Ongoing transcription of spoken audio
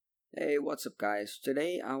Hey, what's up, guys?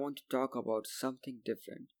 Today I want to talk about something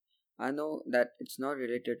different. I know that it's not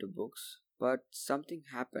related to books, but something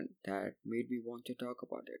happened that made me want to talk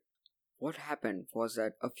about it. What happened was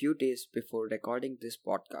that a few days before recording this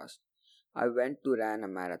podcast, I went to run a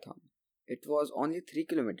marathon. It was only 3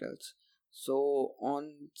 kilometers. So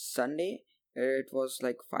on Sunday, it was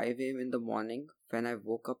like 5 a.m. in the morning when I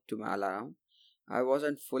woke up to my alarm. I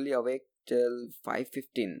wasn't fully awake till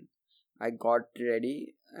 5:15. I got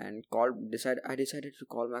ready and I decided to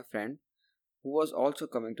call my friend who was also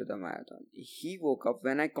coming to the marathon. He woke up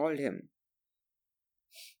when I called him.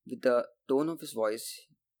 With the tone of his voice,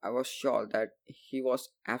 I was sure that he was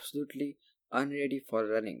absolutely unready for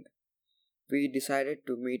running. We decided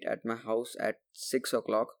to meet at my house at 6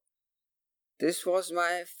 o'clock. This was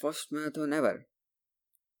my first marathon ever.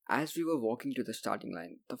 As we were walking to the starting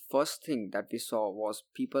line, the first thing that we saw was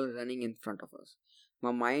people running in front of us.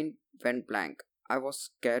 My mind went blank. I was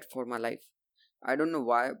scared for my life. I don't know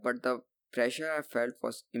why, but the pressure I felt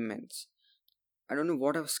was immense. I don't know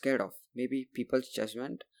what I was scared of. Maybe people's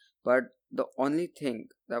judgment, but the only thing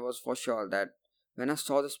that was for sure that when I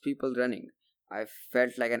saw those people running, I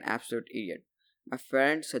felt like an absolute idiot. My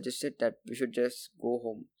friend suggested that we should just go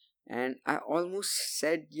home, and I almost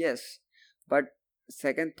said yes, but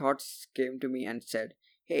second thoughts came to me and said,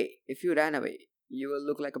 "Hey, if you ran away, you will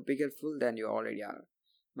look like a bigger fool than you already are."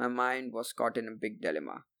 My mind was caught in a big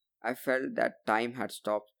dilemma. I felt that time had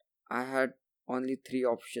stopped. I had only three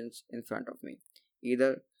options in front of me: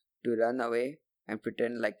 either to run away and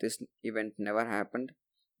pretend like this event never happened.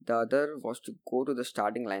 The other was to go to the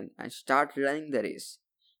starting line and start running the race.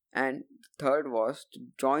 And the third was to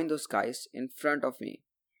join those guys in front of me.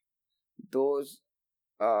 Those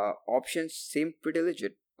options seemed pretty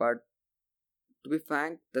legit, but to be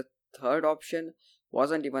frank, the third option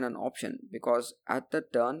wasn't even an option because at the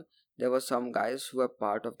turn there were some guys who were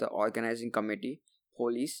part of the organizing committee,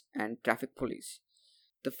 police, and traffic police.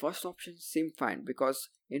 The first option seemed fine because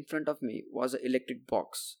in front of me was an electric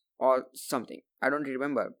box or something. I don't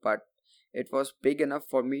remember, but it was big enough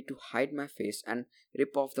for me to hide my face and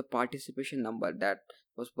rip off the participation number that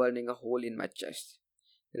was burning a hole in my chest.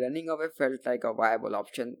 Running away felt like a viable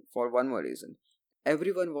option for one more reason.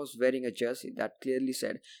 Everyone was wearing a jersey that clearly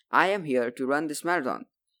said, "I am here to run this marathon."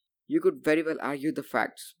 You could very well argue the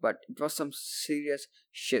facts, but it was some serious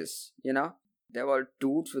shiz. There were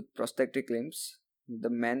dudes with prosthetic limbs.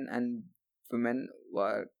 The men and women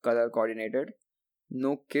were color coordinated.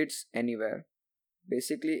 No kids anywhere.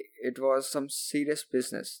 Basically, it was some serious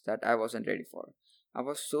business that I wasn't ready for. I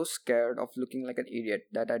was so scared of looking like an idiot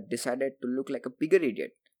that I decided to look like a bigger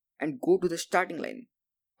idiot and go to the starting line.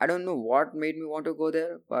 I don't know what made me want to go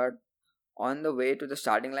there, but on the way to the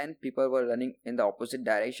starting line, people were running in the opposite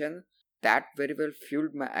direction. That very well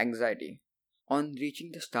fueled my anxiety. On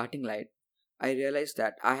reaching the starting line, I realized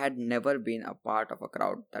that I had never been a part of a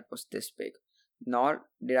crowd that was this big, nor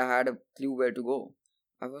did I had a clue where to go.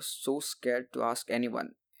 I was so scared to ask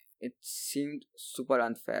anyone. It seemed super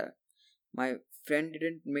unfair. My friend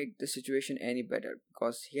didn't make the situation any better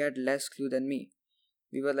because he had less clue than me.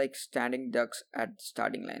 We were like standing ducks at the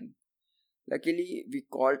starting line. Luckily, we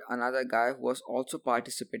called another guy who was also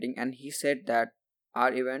participating, and he said that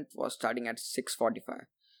our event was starting at 6:45.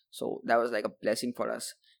 So that was like a blessing for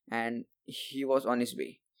us, and he was on his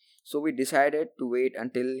way. So we decided to wait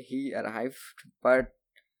until he arrived, but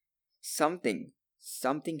something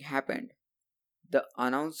happened. The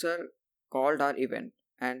announcer called our event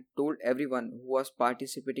and told everyone who was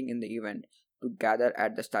participating in the event to gather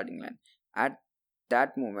at the starting line. At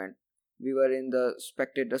that moment, we were in the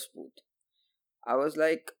spectators booth. I was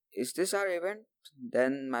like, "Is this our event?"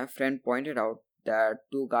 Then my friend pointed out that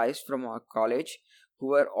two guys from our college who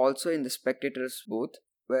were also in the spectators booth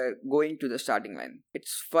were going to the starting line.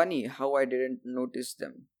 It's funny how I didn't notice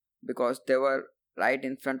them because they were right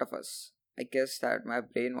in front of us. I guess that my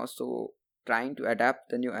brain was so trying to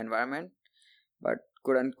adapt the new environment but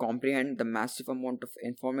couldn't comprehend the massive amount of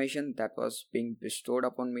information that was being bestowed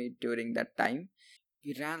upon me during that time.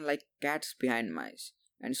 We ran like cats behind mice,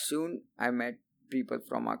 and soon I met people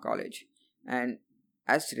from our college. And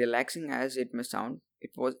as relaxing as it may sound,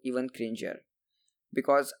 it was even cringier.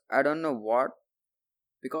 Because I don't know what,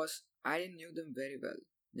 because I didn't knew them very well,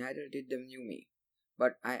 neither did them knew me.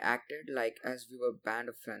 But I acted like as we were a band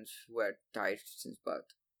of friends who had tied since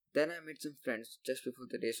birth. Then I met some friends just before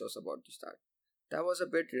the race was about to start. That was a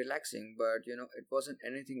bit relaxing, but it wasn't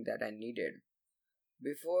anything that I needed.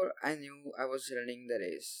 Before I knew I was running the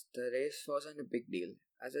race. The race wasn't a big deal.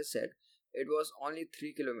 As I said, it was only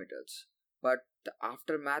 3 kilometers. But the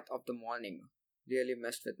aftermath of the morning really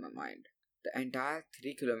messed with my mind. The entire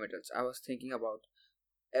 3 kilometers I was thinking about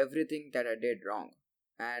everything that I did wrong.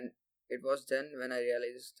 And it was then when I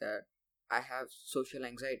realized that I have social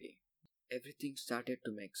anxiety. Everything started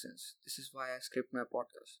to make sense. This is why I script my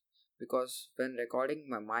podcast. Because when recording,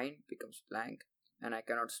 my mind becomes blank and I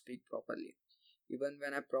cannot speak properly. Even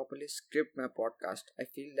when I properly script my podcast, I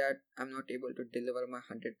feel that I'm not able to deliver my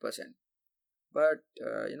 100%. But,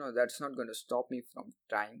 that's not going to stop me from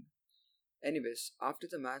trying. Anyways, after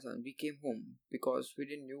the marathon, we came home because we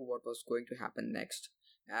didn't know what was going to happen next.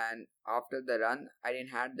 And after the run, I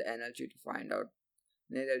didn't have the energy to find out.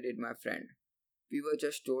 Neither did my friend. We were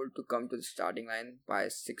just told to come to the starting line by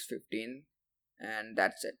 6:15, and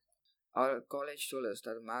that's it. Our college told us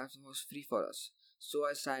that the marathon was free for us. So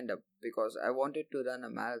I signed up because I wanted to run a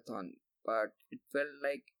marathon, but it felt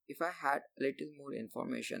like if I had a little more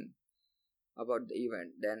information about the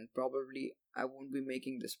event, then probably I won't be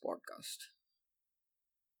making this podcast.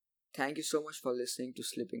 Thank you so much for listening to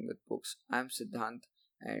Sleeping with Books. I'm Siddhant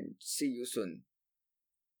and see you soon.